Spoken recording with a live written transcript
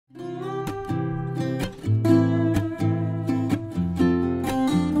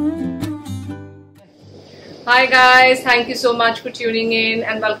Hi guys, thank you so much for tuning in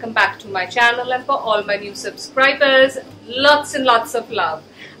and welcome back to my channel, and for all my new subscribers, lots and lots of love.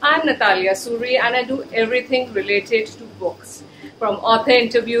 I'm Natalia Suri and I do everything related to books, from author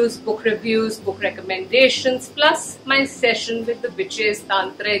interviews, book reviews, book recommendations, plus my session with the witches,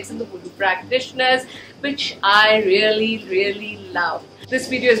 tantrics and the voodoo practitioners, which I really love. This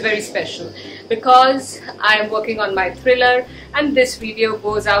video is very special because I am working on my thriller, and this video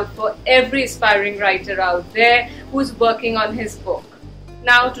goes out for every aspiring writer out there who's working on his book.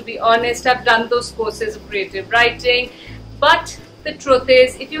 Now, to be honest, I've done those courses of creative writing, but the truth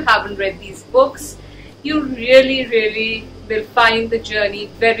is, if you haven't read these books, you really will find the journey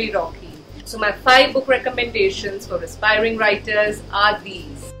very rocky. So my 5 book recommendations for aspiring writers are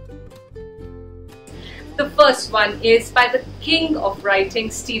these. The first one is by the king of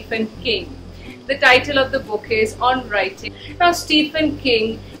writing, Stephen King. The title of the book is On Writing. Now, Stephen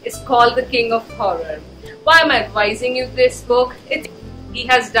King is called the king of horror. Why am I advising you this book? He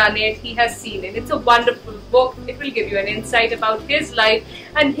has done it, he has seen it. It's a wonderful book. It will give you an insight about his life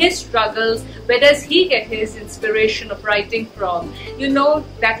and his struggles. Where does he get his inspiration of writing from? You know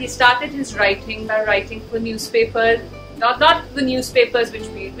that he started his writing by writing for newspapers. Not the newspapers which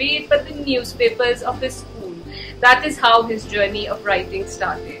we read, but the newspapers of his school. That is how his journey of writing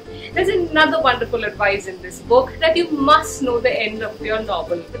started. There's another wonderful advice in this book, that you must know the end of your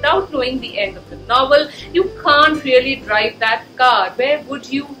novel. Without knowing the end of the novel, you can't really drive that car. Where would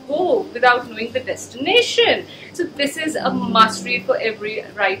you go without knowing the destination? So this is a must read for every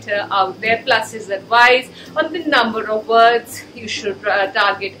writer out there, plus his advice on the number of words you should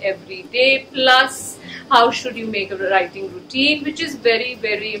target every day, plus how should you make a writing routine, which is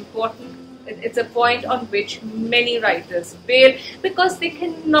very important. It's a point on which many writers fail because they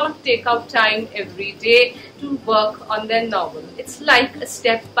cannot take out time every day to work on their novel. It's like a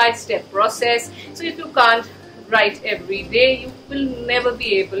step-by-step process. So if you can't write every day, you will never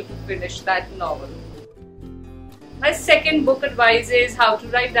be able to finish that novel. My second book advice is How to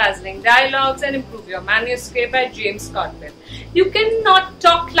Write Dazzling Dialogues and Improve Your Manuscript by James Cotwell. You cannot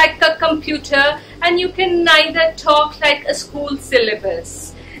talk like a computer, and you can neither talk like a school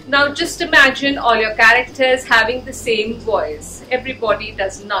syllabus. Now just imagine all your characters having the same voice. Everybody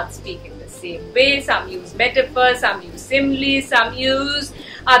does not speak in the same way. Some use metaphors, some use similes, some use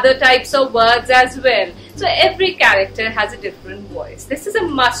other types of words as well. So every character has a different voice. This is a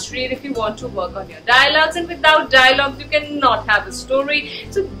must read if you want to work on your dialogues, and without dialogues you cannot have a story.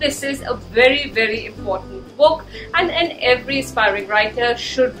 So this is a very important book, and every aspiring writer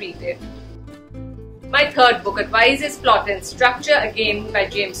should read it. My third book advice is Plot and Structure, again by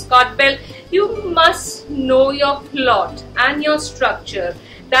James Cotwell. You must know your plot and your structure.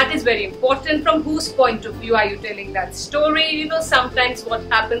 That is very important. From whose point of view are you telling that story? You know, sometimes what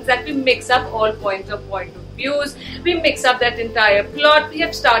happens that we mix up all point of views. We mix up that entire plot. We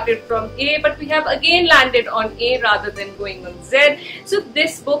have started from A, but we have again landed on A rather than going on Z. So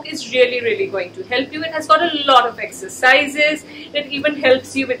this book is really going to help you. It has got a lot of exercises. It even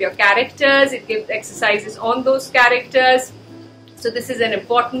helps you with your characters. It gives exercises on those characters. So this is an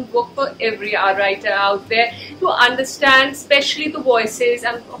important book for every writer out there to understand, especially the voices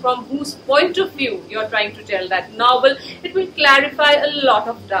and from whose point of view you're trying to tell that novel. It will clarify a lot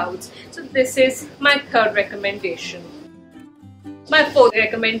of doubts. So this is my third recommendation. My fourth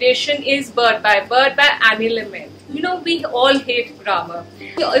recommendation is Bird by Bird by Annie Lement. You know, we all hate grammar.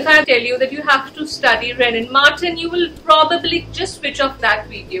 If I tell you that you have to study Wren and Martin, you will probably just switch off that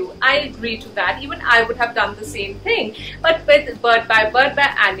video. I agree to that. Even I would have done the same thing. But with Bird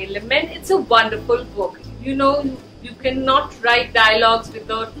by Annie Lement, it's a wonderful book. You know, you cannot write dialogues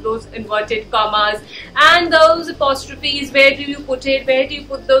without those inverted commas and those apostrophes. Where do you put it? Where do you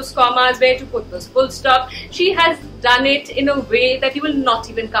put those commas? Where to put those full stop? She has done it in a way that you will not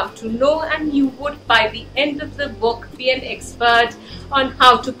even come to know, and you would by the end of the book be an expert on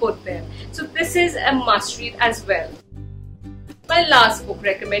how to put them. So this is a must read as well. My last book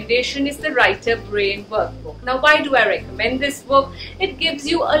recommendation is the Writer Brain Workbook. Now, why do I recommend this book? It gives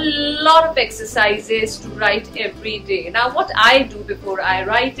you a lot of exercises to write every day. Now, what I do before I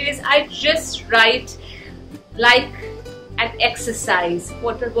write is I just write like an exercise.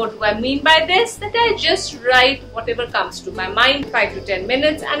 What do I mean by this? That I just write whatever comes to my mind, 5 to 10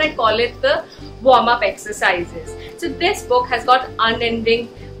 minutes, and I call it the warm-up exercises. So this book has got unending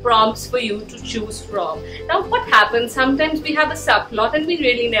prompts for you to choose from. Now what happens, sometimes we have a subplot and we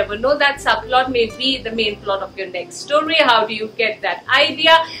really never know that subplot may be the main plot of your next story. How do you get that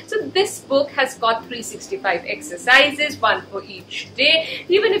idea? So this book has got 365 exercises, one for each day.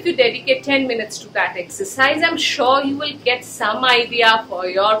 Even if you dedicate 10 minutes to that exercise, I'm sure you will get some idea for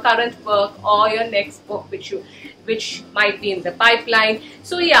your current work or your next book which might be in the pipeline.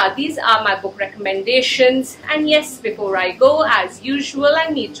 So yeah, these are my book recommendations. And yes, before I go, as usual, I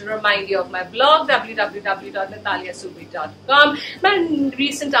need to remind you of my blog, www.nataliasuri.com. My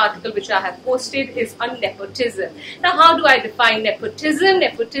recent article which I have posted is on nepotism. Now, how do I define nepotism?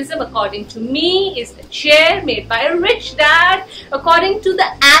 Nepotism, according to me, is a chair made by a rich dad according to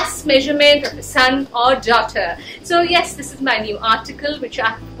the ass measurement of a son or daughter. So yes, this is my new article which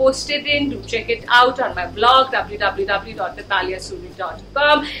I have posted in. Do check it out on my blog,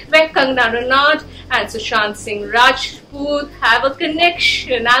 www.nataliasuri.com, where Kangana Ranaut and Sushant Singh Rajput have a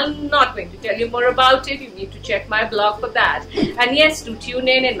connection. I'm not going to tell you more about it. You need to check my blog for that. And yes, do tune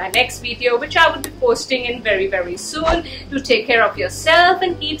in my next video, which I will be posting in very, very soon. Do take care of yourself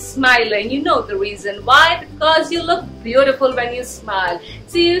and keep smiling. You know the reason why, because you look beautiful when you smile.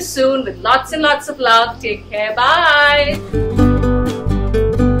 See you soon with lots and lots of love. Take care. Bye.